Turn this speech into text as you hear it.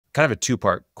kind of a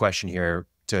two-part question here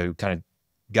to kind of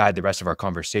guide the rest of our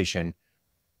conversation.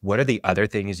 What are the other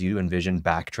things you envision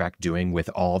Backtrack doing with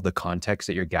all the context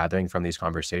that you're gathering from these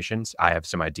conversations? I have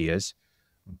some ideas,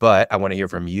 but I want to hear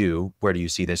from you. Where do you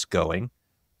see this going?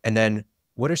 And then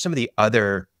what are some of the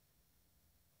other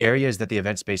areas that the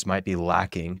event space might be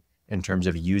lacking in terms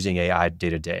of using AI day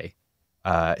to day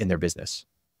in their business?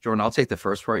 Jordan, I'll take the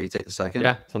first part. You take the second.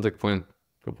 Yeah, sounds like a plan.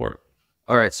 Go for it.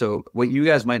 All right. So what you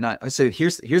guys might not, so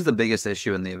here's the biggest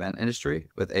issue in the event industry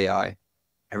with AI.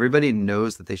 Everybody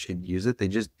knows that they should use it. They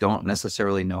just don't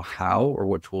necessarily know how or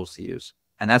what tools to use.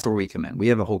 And that's where we come in. We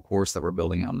have a whole course that we're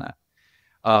building on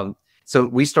that. So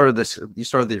we started this, you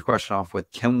started the question off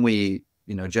with, can we,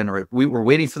 generate, we were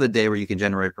waiting for the day where you can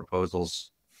generate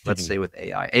proposals, let's say with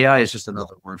AI. AI is just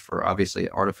another word for obviously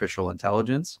artificial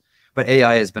intelligence, but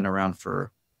AI has been around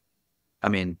for,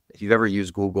 if you've ever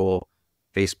used Google,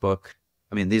 Facebook,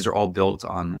 these are all built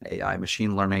on AI,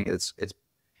 machine learning.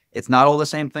 It's not all the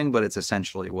same thing, but it's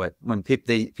essentially when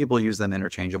people use them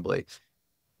interchangeably.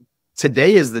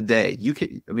 Today is the day you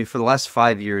can, for the last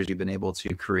 5 years, you've been able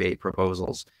to create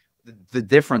proposals. The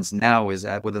difference now is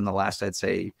that within the last, I'd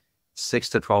say 6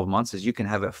 to 12 months is you can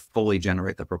have it fully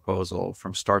generate the proposal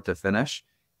from start to finish.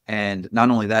 And not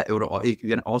only that, you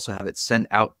can also have it sent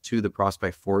out to the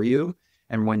prospect for you.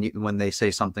 And when they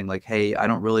say something like, hey, I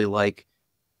don't really like,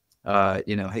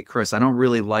 hey, Chris, I don't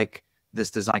really like this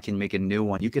design, can make a new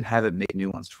one. You can have it make new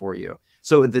ones for you.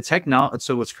 So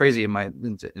so what's crazy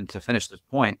and to finish this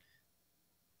point,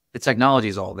 the technology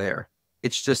is all there.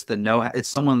 It's just the know-how. It's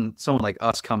someone like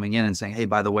us coming in and saying, hey,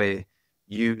 by the way,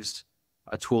 use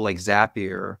a tool like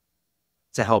Zapier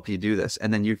to help you do this.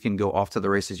 And then you can go off to the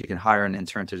races. You can hire an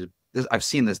intern I've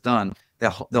seen this done.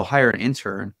 They'll hire an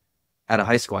intern at a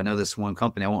high school. I know this one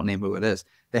company, I won't name who it is.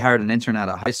 They hired an intern at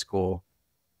a high school,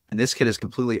 and this kid has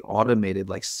completely automated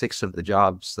like 6 of the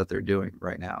jobs that they're doing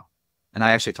right now. And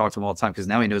I actually talk to him all the time because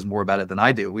now he knows more about it than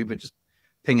I do. We've been just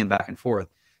pinging back and forth.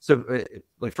 So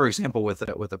like, for example, with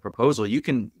a proposal, you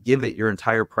can give it your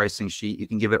entire pricing sheet. You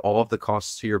can give it all of the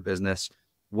costs to your business,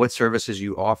 what services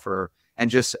you offer,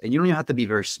 and you don't even have to be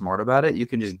very smart about it. You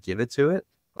can just give it to it.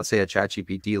 Let's say a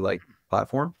ChatGPT like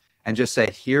platform, and just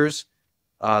say, here's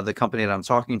the company that I'm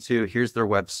talking to. Here's their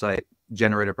website,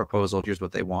 generate a proposal. Here's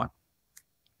what they want.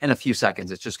 In a few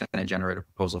seconds, it's just going to generate a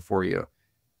proposal for you.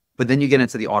 But then you get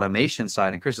into the automation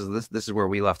side, and Chris, this is where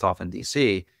we left off in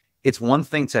DC. It's one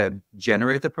thing to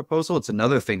generate the proposal. It's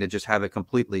another thing to just have it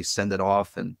completely send it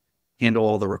off and handle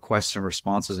all the requests and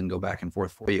responses and go back and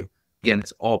forth for you. Again,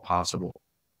 it's all possible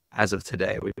as of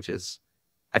today, which is,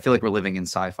 I feel like we're living in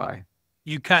sci-fi.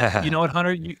 You know what,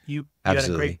 Hunter? You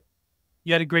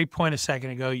had a great point a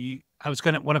second ago.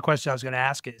 One of the questions I was going to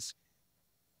ask is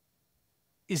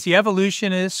the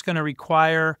evolution of this going to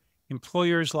require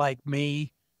employers like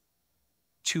me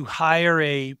to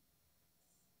hire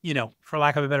for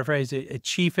lack of a better phrase, a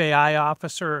chief AI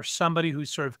officer or somebody who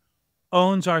sort of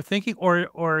owns our thinking,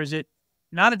 or is it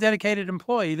not a dedicated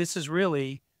employee? This is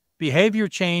really behavior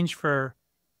change for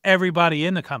everybody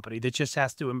in the company that just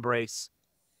has to embrace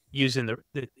using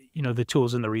the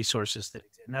tools and the resources that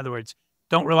exist. In other words,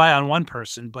 don't rely on one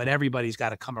person, but everybody's got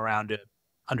to come around to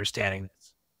understanding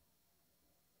this.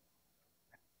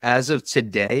 As of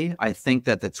today, I think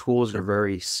that the tools are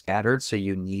very scattered. So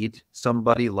you need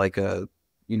somebody like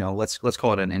let's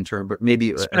call it an intern, but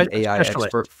maybe an AI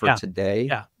expert for today.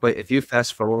 Yeah. But if you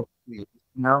fast forward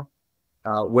now,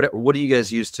 what do you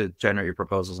guys use to generate your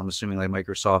proposals? I'm assuming like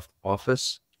Microsoft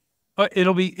Office.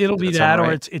 It'll be that, or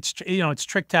right? it's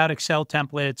tricked out Excel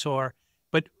templates,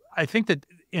 but I think that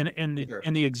in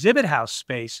the exhibit house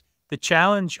space, the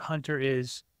challenge, Hunter,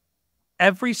 is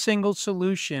every single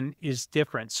solution is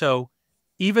different. So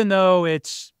even though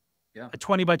it's a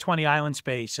 20 by 20 island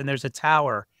space and there's a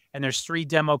tower and there's 3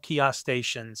 demo kiosk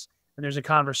stations and there's a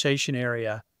conversation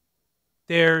area,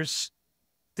 this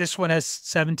one has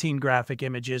 17 graphic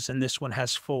images and this one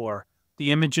has 4.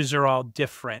 The images are all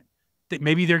different.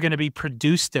 Maybe they're going to be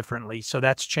produced differently. So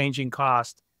that's changing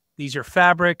cost. These are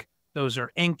fabric. Those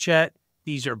are inkjet.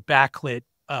 These are backlit.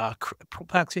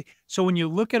 So when you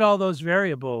look at all those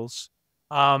variables,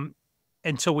 and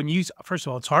so first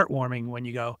of all, it's heartwarming when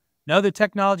you go, no, the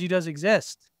technology does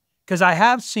exist. Because I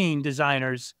have seen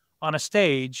designers on a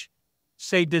stage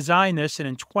say, design this, and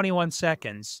in 21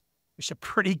 seconds, there's a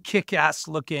pretty kick-ass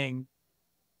looking,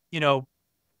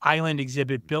 island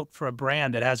exhibit built for a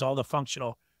brand that has all the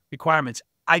functional requirements.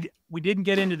 We didn't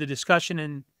get into the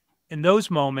discussion in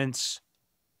those moments.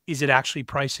 Is it actually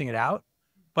pricing it out?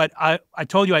 But I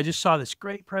told you, I just saw this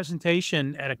great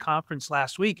presentation at a conference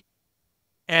last week.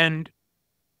 And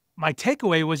my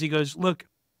takeaway was, he goes, look,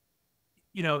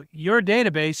 your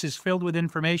database is filled with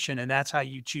information, and that's how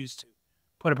you choose to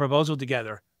put a proposal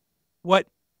together. What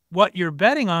you're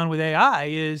betting on with AI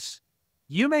is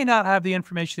you may not have the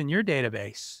information in your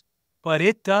database, but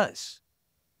it does.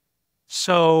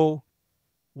 So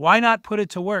why not put it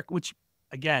to work? Which,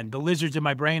 again, the lizards in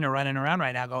my brain are running around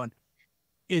right now going,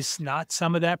 is not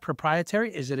some of that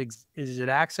proprietary? Is it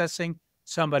accessing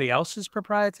somebody else's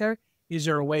proprietary? Is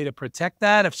there a way to protect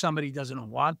that if somebody doesn't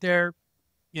want their,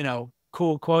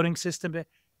 cool quoting system?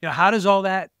 How does all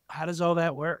that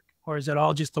work? Or is it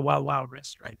all just the wild, wild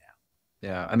west right now?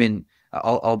 Yeah. I mean,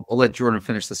 I'll let Jordan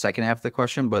finish the second half of the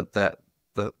question, but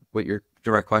what your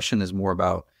direct question is more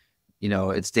about,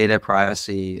 it's data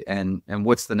privacy and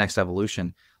what's the next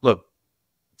evolution. Look,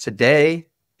 today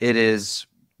it is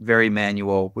very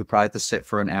manual. We probably have to sit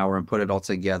for an hour and put it all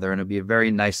together, and it'll be a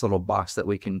very nice little box that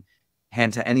we can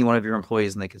hand to any one of your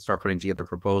employees and they can start putting together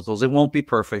proposals. It won't be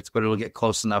perfect, but it'll get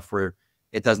close enough where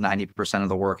it does 90% of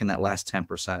the work in that last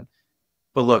 10%.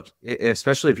 But look,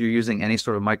 especially if you're using any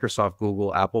sort of Microsoft,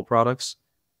 Google, Apple products,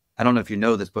 I don't know if you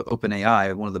know this, but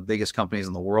OpenAI, one of the biggest companies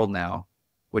in the world now,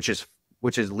 which is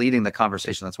leading the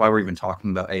conversation. That's why we're even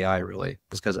talking about AI, really,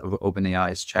 is because of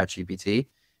OpenAI's ChatGPT.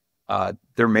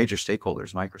 They're major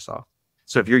stakeholders, Microsoft.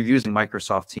 So if you're using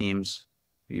Microsoft Teams,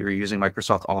 you're using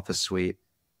Microsoft Office Suite,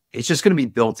 it's just going to be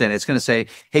built in. It's going to say,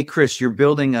 hey, Chris, you're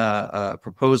building a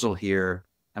proposal here.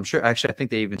 I'm sure, actually, I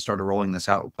think they even started rolling this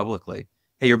out publicly.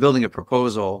 Hey, you're building a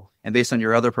proposal, and based on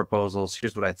your other proposals,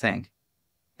 here's what I think.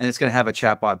 And it's going to have a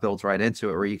chatbot built right into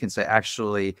it where you can say,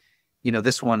 actually,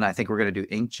 this one, I think we're going to do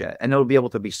inkjet. And it'll be able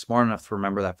to be smart enough to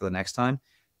remember that for the next time.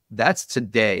 That's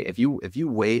today. If you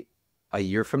wait a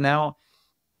year from now,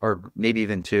 or maybe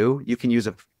even 2, you can use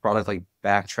a product like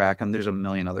Backtrack, and there's a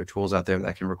million other tools out there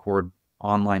that can record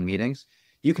online meetings.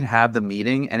 You can have the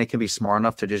meeting, and it can be smart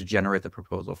enough to just generate the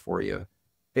proposal for you.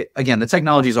 Again, the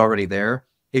technology is already there.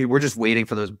 We're just waiting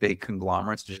for those big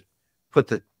conglomerates to just put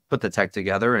the tech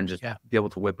together and just be able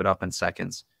to whip it up in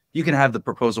seconds. You can have the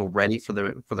proposal ready for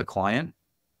the client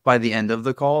by the end of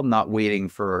the call, not waiting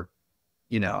for,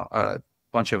 a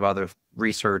bunch of other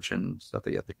research and stuff that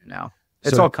you have to do now.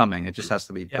 It's all coming. It just has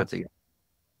to be put together.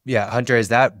 Yeah. Hunter, is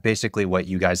that basically what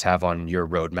you guys have on your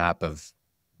roadmap of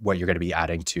what you're going to be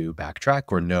adding to Backtrack,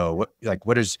 or no?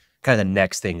 What is kind of the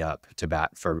next thing up to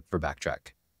bat for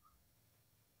Backtrack?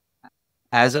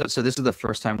 So this is the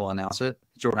first time we'll announce it.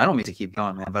 Jordan, I don't mean to keep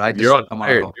going, man, but I'm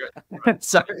on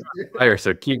sorry. fire,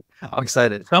 so keep. I'm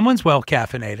excited. Someone's well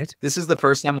caffeinated. This is the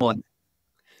first time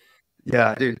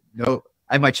yeah, dude, no,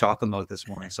 I had my chocolate milk this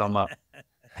morning, so I'm up.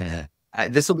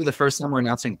 This will be the first time we're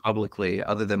announcing publicly,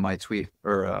 other than my tweet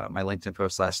or my LinkedIn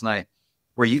post last night,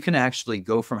 where you can actually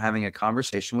go from having a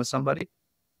conversation with somebody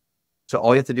to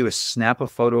all you have to do is snap a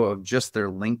photo of just their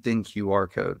LinkedIn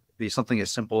QR code. Be something as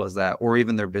simple as that, or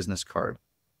even their business card.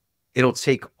 It'll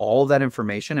take all that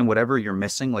information and whatever you're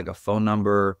missing, like a phone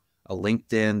number, a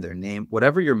LinkedIn, their name,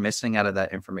 whatever you're missing out of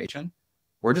that information,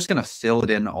 we're just going to fill it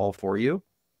in all for you,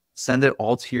 send it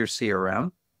all to your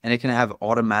CRM, and it can have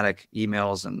automatic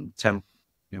emails and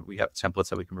we have templates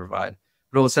that we can provide.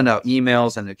 But it'll send out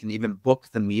emails, and it can even book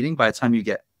the meeting by the time you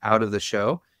get out of the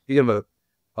show. You have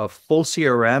a full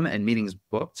CRM and meetings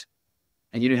booked,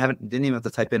 and you didn't even have to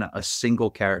type in a single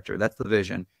character. That's the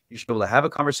vision. You should be able to have a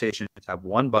conversation, have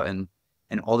one button,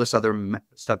 and all this other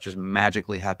stuff just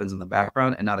magically happens in the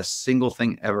background, and not a single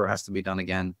thing ever has to be done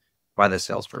again by the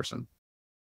salesperson.